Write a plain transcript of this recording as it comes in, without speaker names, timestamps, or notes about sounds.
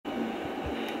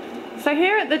So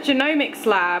here at the genomics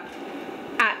lab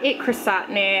at ICRISAT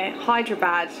near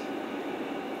Hyderabad,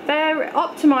 they're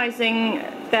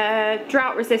optimizing their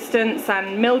drought resistance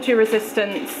and mildew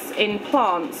resistance in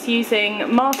plants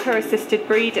using marker-assisted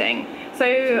breeding.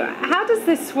 So how does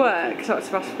this work,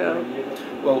 Dr.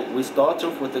 Butterfield? Well, we start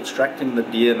off with extracting the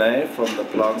DNA from the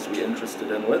plants we're interested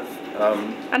in with.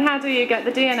 And how do you get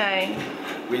the DNA?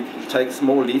 We take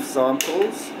small leaf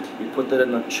samples, we put it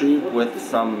in a tube with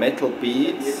some metal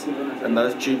beads, and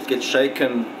those tubes get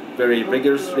shaken very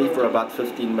vigorously for about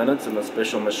 15 minutes in a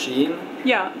special machine.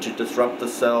 Yeah. To disrupt the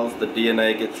cells, the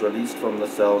DNA gets released from the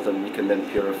cells, and we can then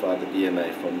purify the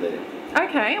DNA from there.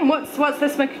 Okay, and what's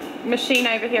this machine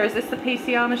over here? Is this the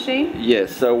PCR machine?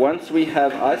 Yes, so once we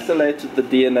have isolated the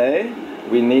DNA,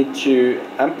 we need to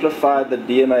amplify the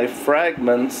DNA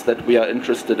fragments that we are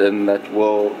interested in that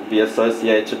will be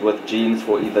associated with genes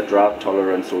for either drought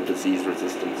tolerance or disease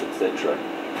resistance, etc.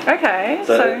 Okay,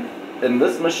 so in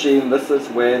this machine, this is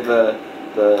where the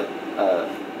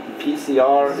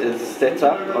PCR is set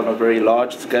up on a very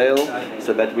large scale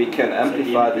so that we can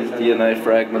amplify these DNA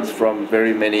fragments from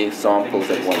very many samples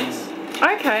at once.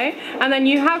 Okay, and then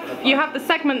you have the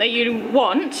segment that you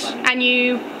want, and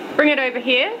you bring it over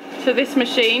here to this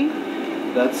machine.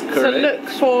 That's correct. To look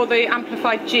for the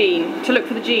amplified gene, to look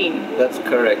for the gene. That's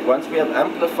correct. Once we have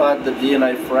amplified the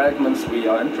DNA fragments we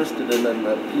are interested in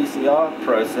the PCR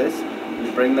process,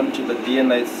 we bring them to the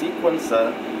DNA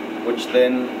sequencer, which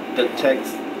then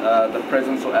detects the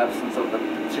presence or absence of the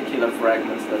particular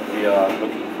fragments that we are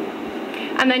looking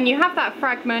for. And then you have that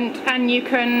fragment and you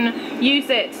can use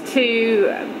it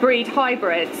to breed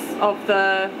hybrids of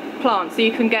the plant. So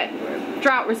you can get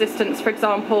drought resistance, for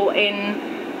example, in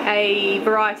a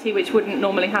variety which wouldn't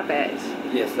normally have it.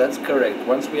 Yes, that's correct.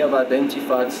 Once we have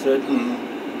identified certain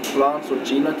plants or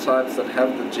genotypes that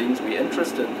have the genes we're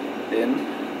interested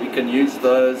in, we can use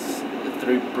those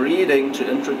through breeding to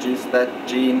introduce that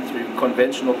gene through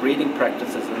conventional breeding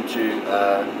practices into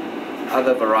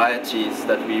other varieties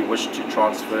that we wish to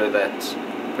transfer that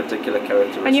particular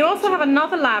characteristic. And you also have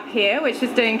another lab here which is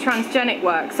doing transgenic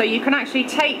work, so you can actually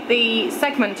take the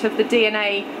segment of the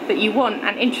DNA that you want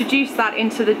and introduce that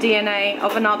into the DNA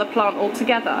of another plant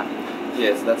altogether.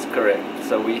 Yes, that's correct.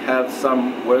 So we have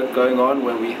some work going on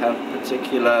where we have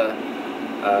particular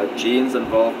genes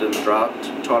involved in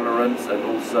drought tolerance and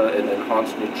also in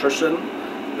enhanced nutrition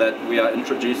that we are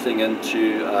introducing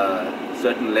into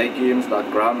certain legumes like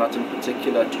groundnut in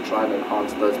particular to try and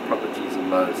enhance those properties in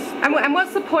those. And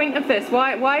what's the point of this?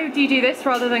 Why do you do this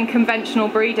rather than conventional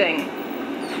breeding?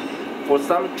 For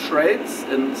some traits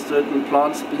in certain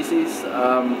plant species,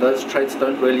 those traits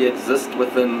don't really exist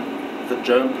within the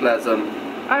germplasm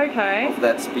of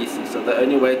that species. So the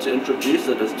only way to introduce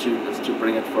it is to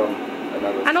bring it from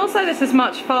another. And also this is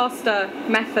much faster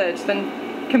method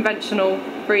than conventional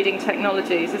breeding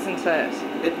technologies, isn't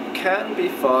it? It can be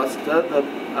faster.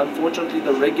 Unfortunately,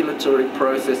 the regulatory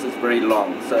process is very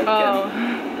long. So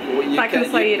you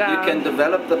can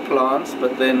develop the plants,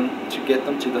 but then to get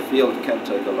them to the field can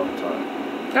take a long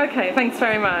time. Okay, thanks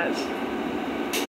very much.